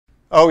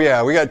Oh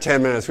yeah, we got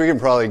 10 minutes. We can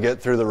probably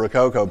get through the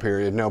Rococo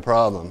period, no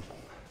problem.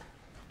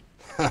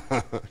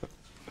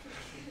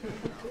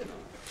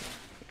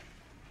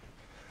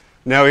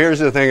 Now here's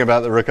the thing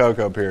about the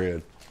Rococo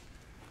period.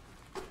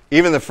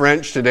 Even the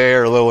French today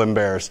are a little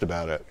embarrassed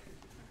about it.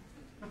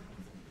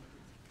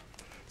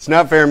 It's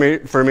not fair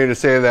for me to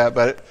say that,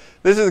 but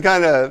this is the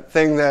kind of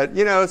thing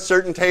that,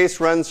 certain tastes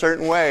run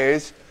certain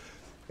ways.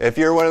 If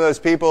you're one of those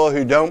people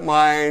who don't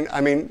mind,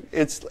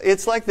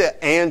 it's like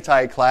the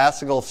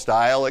anti-classical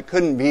style. It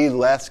couldn't be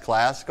less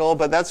classical,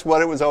 but that's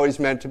what it was always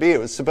meant to be. It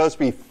was supposed to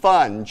be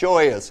fun,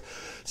 joyous,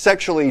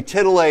 sexually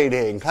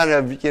titillating, kind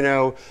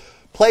of,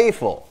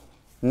 playful.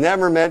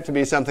 Never meant to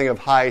be something of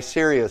high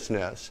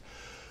seriousness.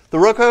 The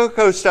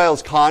Rococo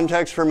style's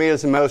context for me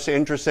is the most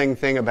interesting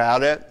thing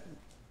about it.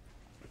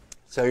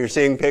 So you're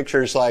seeing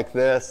pictures like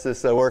this. This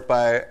is a work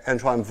by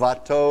Antoine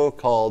Watteau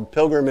called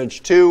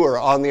Pilgrimage to, or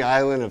On the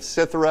Island of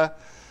Cythera.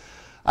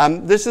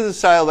 This is a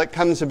style that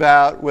comes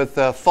about with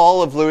the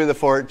fall of Louis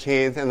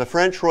XIV, and the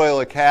French Royal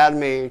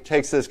Academy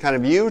takes this kind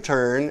of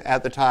U-turn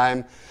at the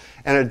time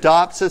and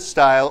adopts a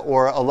style,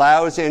 or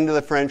allows into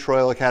the French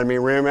Royal Academy.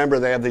 Remember,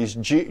 they have these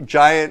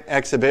giant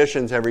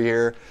exhibitions every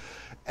year,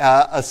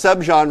 a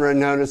subgenre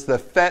known as the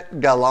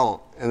Fête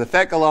Galante. And the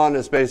Fête Galante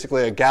is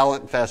basically a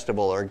gallant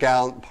festival or a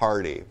gallant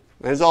party.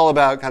 And it's all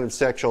about kind of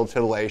sexual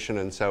titillation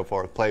and so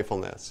forth,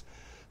 playfulness.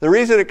 The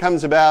reason it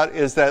comes about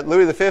is that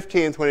Louis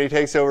XV, when he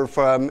takes over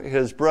from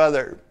his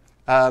brother,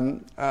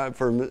 from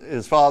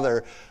his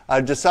father,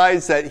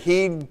 decides that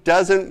he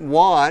doesn't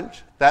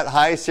want that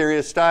high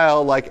serious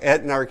style like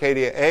Et in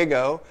Arcadia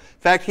Ego. In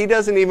fact, he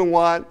doesn't even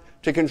want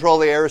to control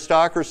the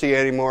aristocracy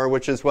anymore,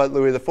 which is what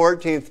Louis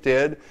XIV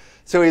did.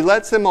 So he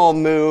lets them all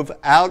move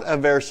out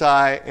of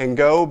Versailles and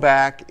go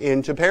back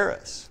into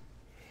Paris.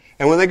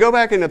 And when they go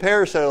back into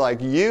Paris, they're like,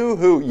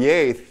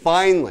 yay,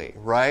 finally,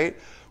 right?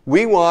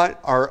 We want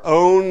our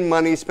own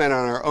money spent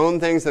on our own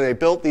things. And they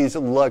built these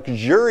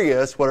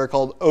luxurious, what are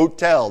called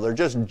hôtels. They're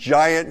just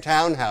giant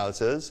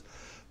townhouses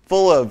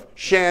full of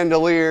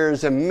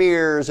chandeliers and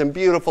mirrors and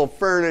beautiful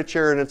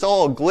furniture. And it's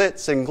all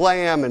glitz and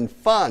glam and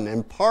fun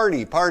and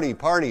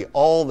party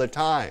all the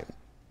time.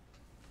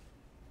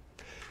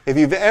 If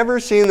you've ever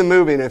seen the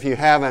movie, and if you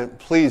haven't,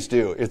 please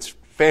do. It's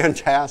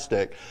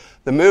fantastic.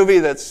 The movie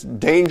that's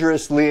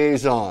Dangerous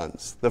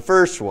Liaisons, the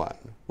first one,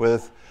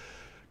 with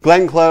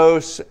Glenn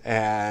Close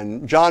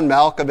and John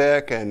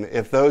Malkovich, and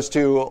if those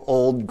two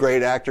old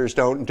great actors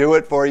don't do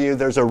it for you,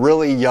 there's a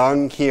really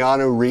young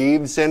Keanu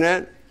Reeves in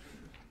it.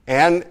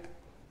 And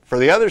for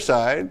the other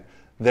side,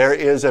 there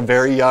is a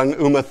very young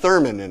Uma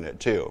Thurman in it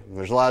too.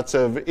 There's lots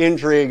of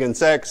intrigue and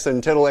sex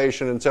and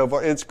titillation and so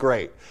forth. It's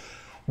great.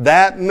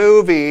 That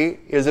movie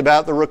is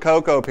about the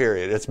Rococo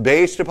period. It's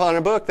based upon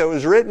a book that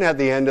was written at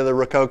the end of the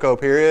Rococo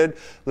period,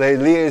 Les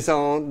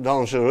Liaisons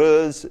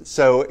Dangereuses.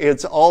 So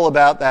it's all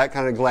about that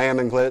kind of glam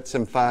and glitz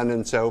and fun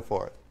and so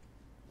forth.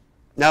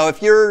 Now,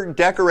 if you're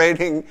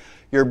decorating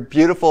your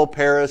beautiful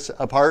Paris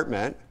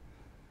apartment,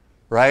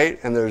 right,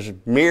 and there's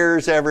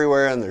mirrors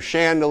everywhere and there's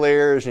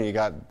chandeliers and you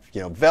got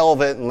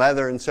velvet and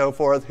leather and so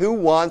forth, who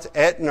wants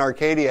Et in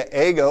Arcadia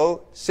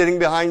Ego sitting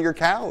behind your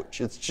couch?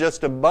 It's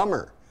just a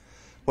bummer.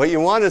 What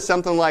you want is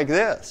something like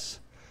this.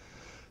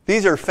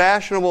 These are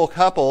fashionable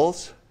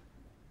couples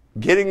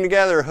getting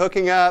together,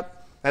 hooking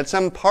up at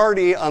some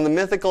party on the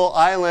mythical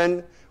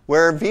island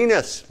where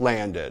Venus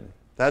landed.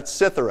 That's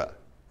Cythera,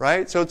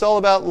 right? So it's all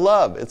about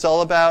love. It's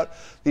all about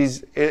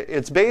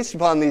it's based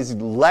upon these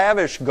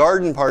lavish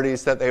garden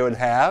parties that they would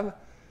have,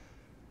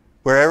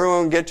 where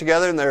everyone would get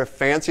together in their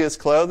fanciest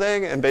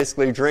clothing and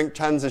basically drink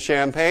tons of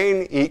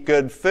champagne, eat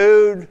good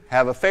food,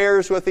 have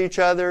affairs with each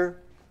other,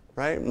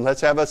 right? And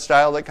let's have a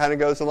style that kind of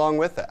goes along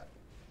with that.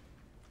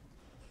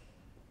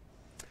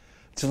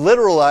 It's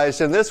literalized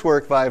in this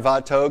work by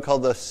Watteau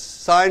called The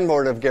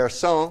Signboard of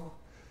Garçon,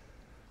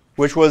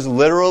 which was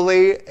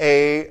literally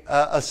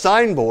a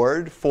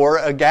signboard for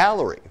a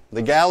gallery.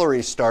 The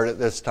galleries start at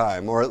this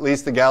time, or at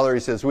least the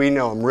galleries as we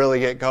know them really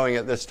get going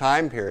at this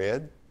time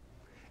period,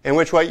 in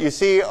which what you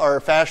see are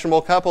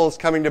fashionable couples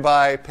coming to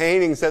buy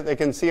paintings that they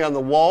can see on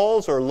the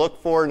walls or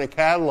look for in a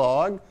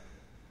catalog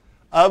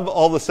of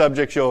all the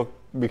subjects you'll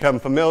become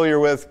familiar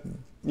with,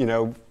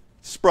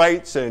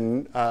 sprites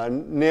and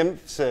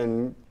nymphs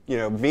and,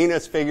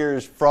 Venus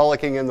figures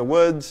frolicking in the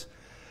woods.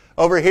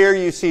 Over here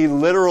you see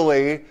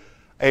literally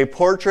a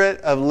portrait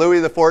of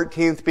Louis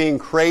XIV being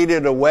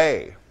crated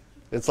away.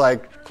 It's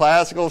like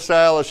classical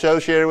style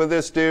associated with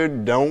this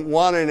dude, don't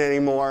want it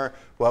anymore.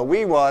 What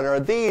we want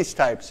are these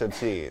types of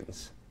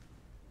scenes.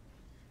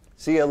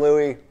 See ya,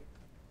 Louis?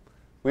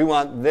 We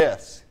want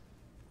this.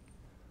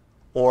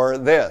 Or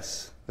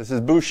this. This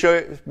is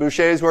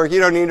Boucher's work. You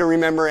don't need to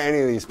remember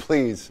any of these,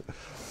 please.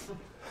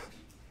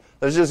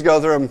 Let's just go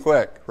through them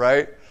quick,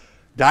 right?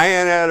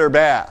 Diana at her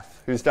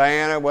bath. Who's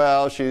Diana?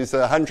 Well, she's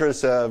a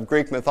huntress of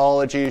Greek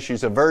mythology.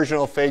 She's a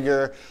virginal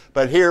figure.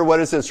 But here, what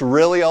is this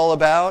really all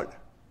about?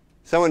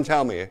 Someone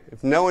tell me.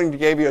 If no one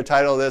gave you a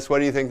title of this, what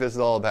do you think this is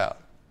all about?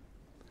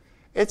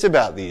 It's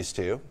about these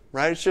two,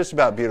 right? It's just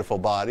about beautiful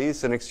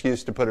bodies, an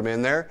excuse to put them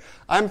in there.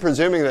 I'm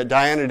presuming that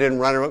Diana didn't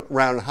run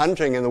around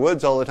hunting in the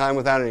woods all the time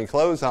without any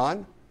clothes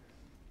on.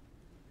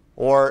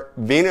 Or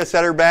Venus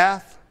at her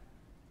bath.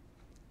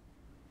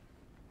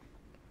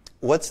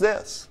 What's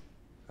this?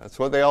 That's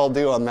what they all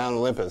do on Mount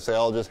Olympus. They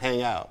all just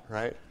hang out,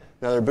 right?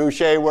 Another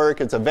Boucher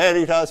work. It's a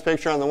Vanitas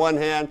picture on the one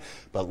hand,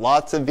 but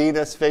lots of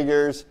Venus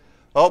figures.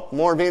 Oh,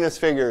 more Venus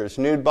figures,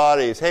 nude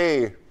bodies.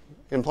 Hey,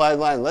 implied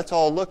line, let's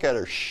all look at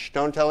her. Shh,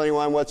 don't tell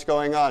anyone what's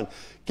going on.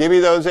 Give me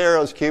those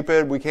arrows,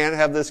 Cupid. We can't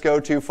have this go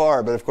too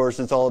far. But of course,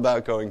 it's all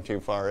about going too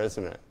far,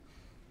 isn't it?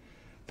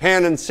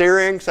 Pan and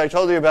Syrinx, I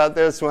told you about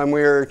this when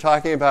we were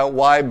talking about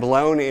why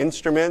blown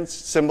instruments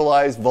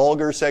symbolize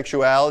vulgar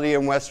sexuality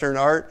in Western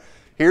art.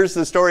 Here's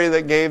the story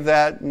that gave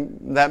that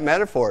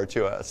metaphor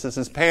to us. This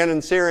is Pan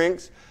and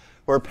Syrinx,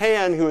 where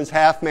Pan, who is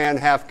half man,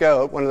 half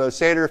goat, one of those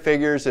satyr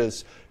figures,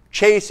 is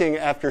chasing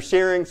after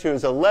Syrinx, who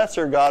is a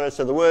lesser goddess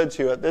of the woods,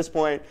 who at this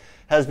point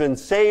has been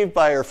saved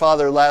by her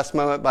father last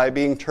moment by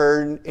being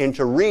turned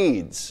into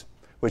reeds,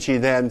 which he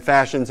then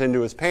fashions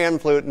into his pan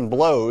flute and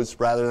blows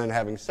rather than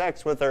having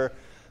sex with her.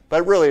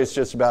 But really it's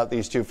just about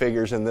these two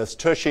figures in this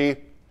tushy.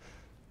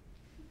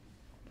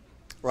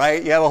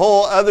 Right? You have a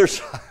whole other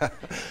side.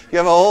 You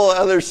have a whole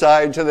other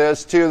side to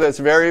this too that's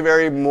very,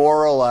 very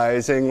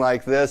moralizing,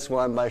 like this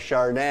one by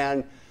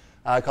Chardin,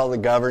 called The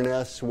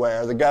Governess,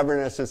 where the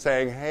governess is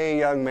saying, hey,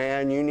 young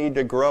man, you need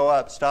to grow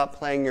up, stop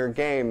playing your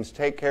games,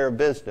 take care of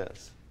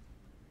business.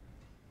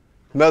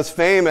 The most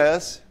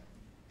famous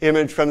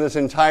image from this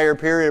entire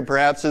period,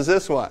 perhaps, is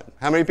this one.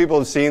 How many people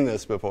have seen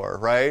this before,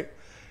 right?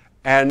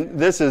 And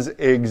this is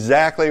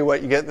exactly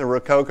what you get in the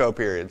Rococo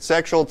period.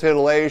 Sexual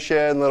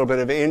titillation, a little bit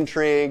of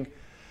intrigue.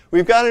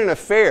 We've got an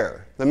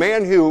affair. The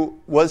man who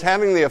was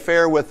having the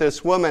affair with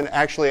this woman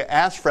actually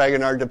asked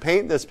Fragonard to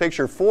paint this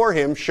picture for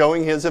him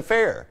showing his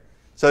affair,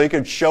 so he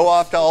could show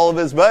off to all of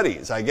his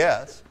buddies, I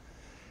guess.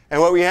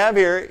 And what we have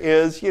here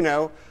is,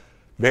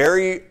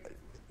 very,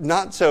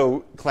 not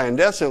so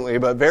clandestinely,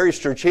 but very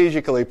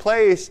strategically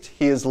placed.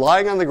 He is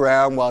lying on the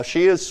ground while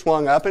she is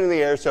swung up into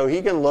the air so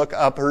he can look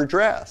up her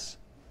dress.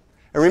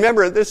 And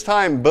remember, at this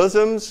time,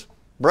 bosoms,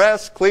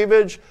 breasts,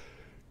 cleavage,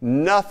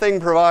 nothing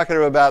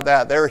provocative about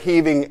that. They're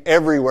heaving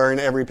everywhere in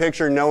every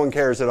picture. No one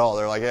cares at all.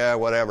 They're like, yeah,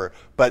 whatever.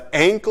 But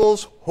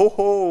ankles,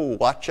 ho-ho,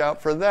 watch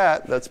out for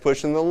that. That's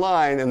pushing the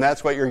line, and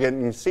that's what you're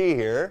getting to see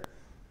here.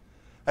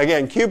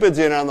 Again, Cupid's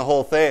in on the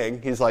whole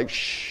thing. He's like,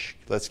 shh,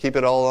 let's keep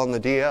it all on the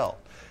DL.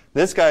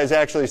 This guy is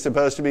actually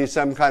supposed to be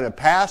some kind of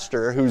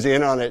pastor who's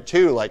in on it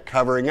too, like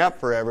covering up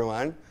for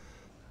everyone,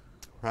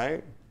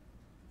 right?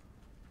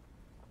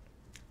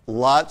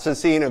 Lots of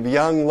scene of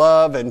young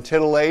love and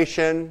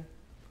titillation.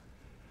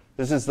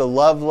 This is the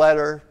love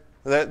letter.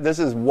 This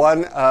is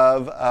one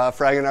of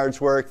Fragonard's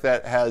work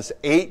that has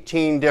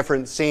 18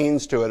 different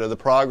scenes to it of the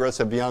progress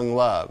of young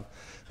love.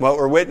 What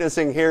we're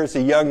witnessing here is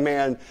a young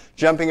man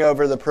jumping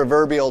over the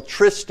proverbial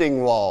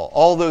trysting wall,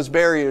 all those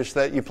barriers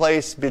that you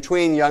place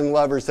between young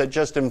lovers that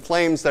just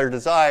inflames their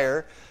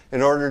desire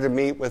in order to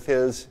meet with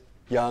his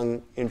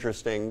young,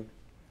 interesting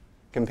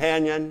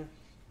companion.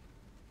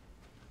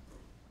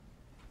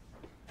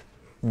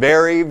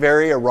 Very,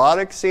 very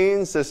erotic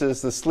scenes. This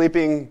is the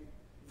sleeping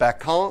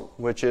Bacchante,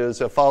 which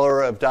is a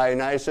follower of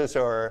Dionysus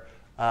or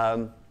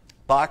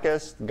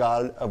Bacchus,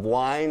 god of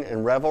wine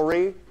and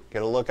revelry.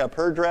 Get a look up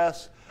her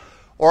dress.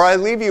 Or I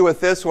leave you with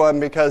this one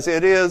because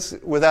it is,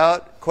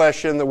 without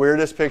question, the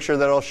weirdest picture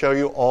that I'll show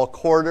you all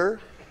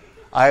quarter.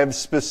 I have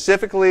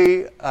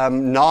specifically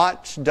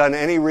not done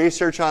any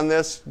research on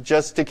this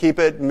just to keep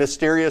it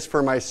mysterious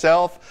for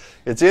myself.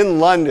 It's in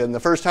London. The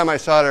first time I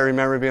saw it, I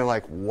remember being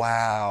like,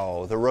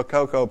 wow, the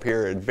Rococo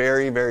period,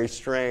 very, very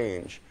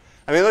strange.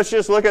 I mean, let's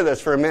just look at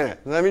this for a minute.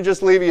 Let me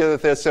just leave you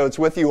with this so it's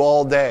with you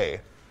all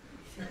day.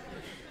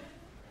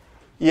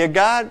 You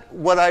got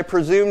what I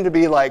presume to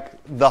be like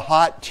the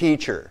hot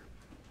teacher.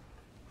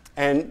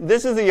 And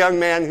this is a young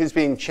man who's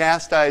being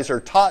chastised or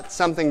taught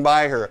something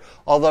by her,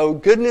 although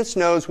goodness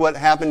knows what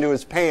happened to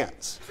his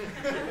pants.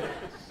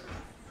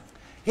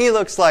 He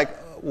looks like,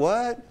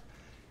 what?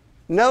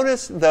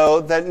 Notice, though,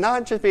 that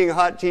not just being a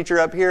hot teacher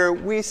up here,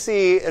 we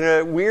see in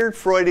a weird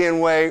Freudian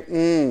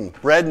way,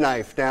 bread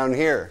knife down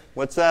here.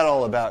 What's that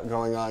all about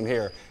going on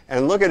here?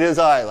 And look at his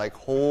eye, like,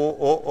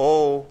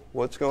 oh,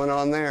 what's going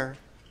on there?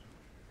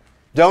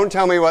 Don't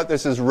tell me what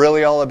this is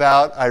really all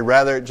about. I'd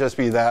rather it just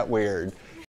be that weird.